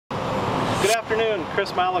Good afternoon,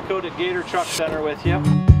 Chris Mallicoat at Gator Truck Center with you.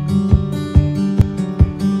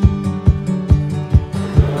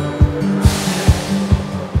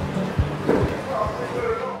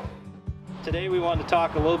 Today we wanted to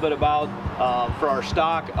talk a little bit about for our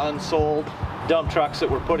stock unsold dump trucks that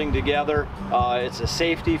we're putting together. It's a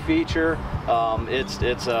safety feature.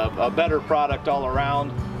 It's a better product all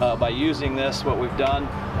around by using this, what we've done.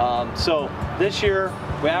 So this year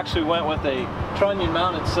we actually went with a trunnion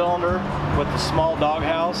mounted cylinder with the small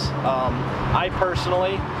doghouse. I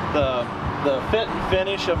personally, the fit and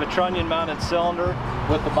finish of a trunnion mounted cylinder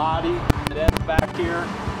with the body that ends back here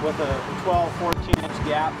with a 12-14 inch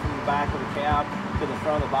gap from the back of the cab to the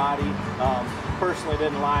front of the body, personally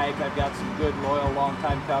didn't like. I've got some good, loyal,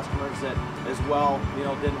 long-time customers that as well,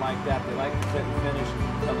 didn't like that. They like the fit and finish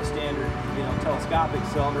of a standard, telescopic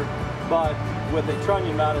cylinder. But with a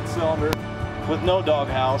trunnion mounted cylinder with no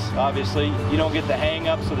doghouse, obviously, you don't get the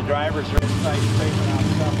hang-ups, so the drivers are inside scraping out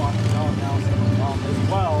stuff off the doghouse. As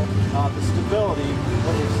well, the stability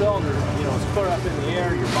when your cylinder, is clear up in the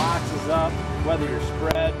air, your box is up, whether you're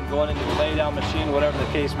spread and going into the lay-down machine, whatever the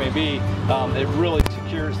case may be, it really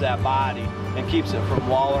secures that body and keeps it from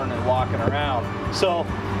wallering and walking around. So,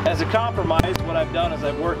 as a compromise, what I've done is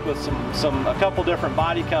I've worked with a couple different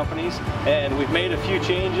body companies, and we've made a few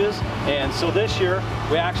changes. And so this year,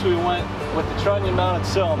 we actually went with the trunnion mounted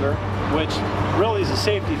cylinder, which really is a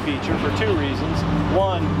safety feature for two reasons.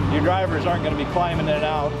 One, your drivers aren't going to be climbing in and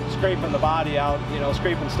out, scraping the body out,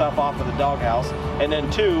 scraping stuff off of the doghouse. And then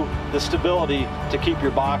two, the stability to keep your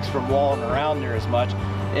box from walling around there as much.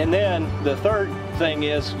 And then the third thing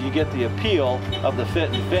is you get the appeal of the fit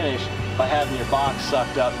and finish by having your box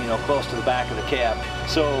sucked up, close to the back of the cab.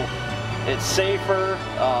 So it's safer,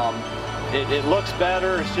 it looks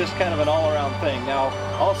better, it's just kind of an all-around thing. Now,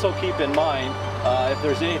 also keep in mind, if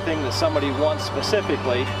there's anything that somebody wants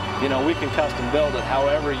specifically, we can custom build it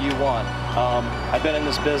however you want. I've been in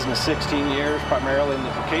this business 16 years, primarily in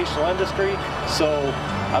the vocational industry, so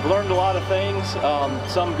I've learned a lot of things,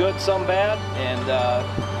 some good, some bad, and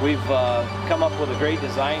we've come up with a great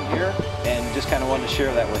design here, and just kind of wanted to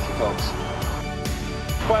share that with you folks.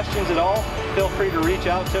 Questions at all, feel free to reach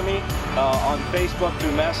out to me on Facebook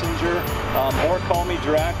through Messenger, or call me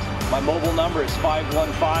direct. My mobile number is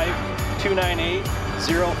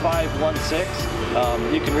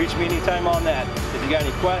 515-298-0516. You can reach me anytime on that. If you got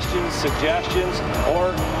any questions, suggestions,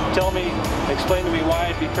 or explain to me why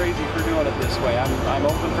I'd be crazy for doing it this way. I'm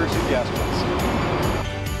open for suggestions.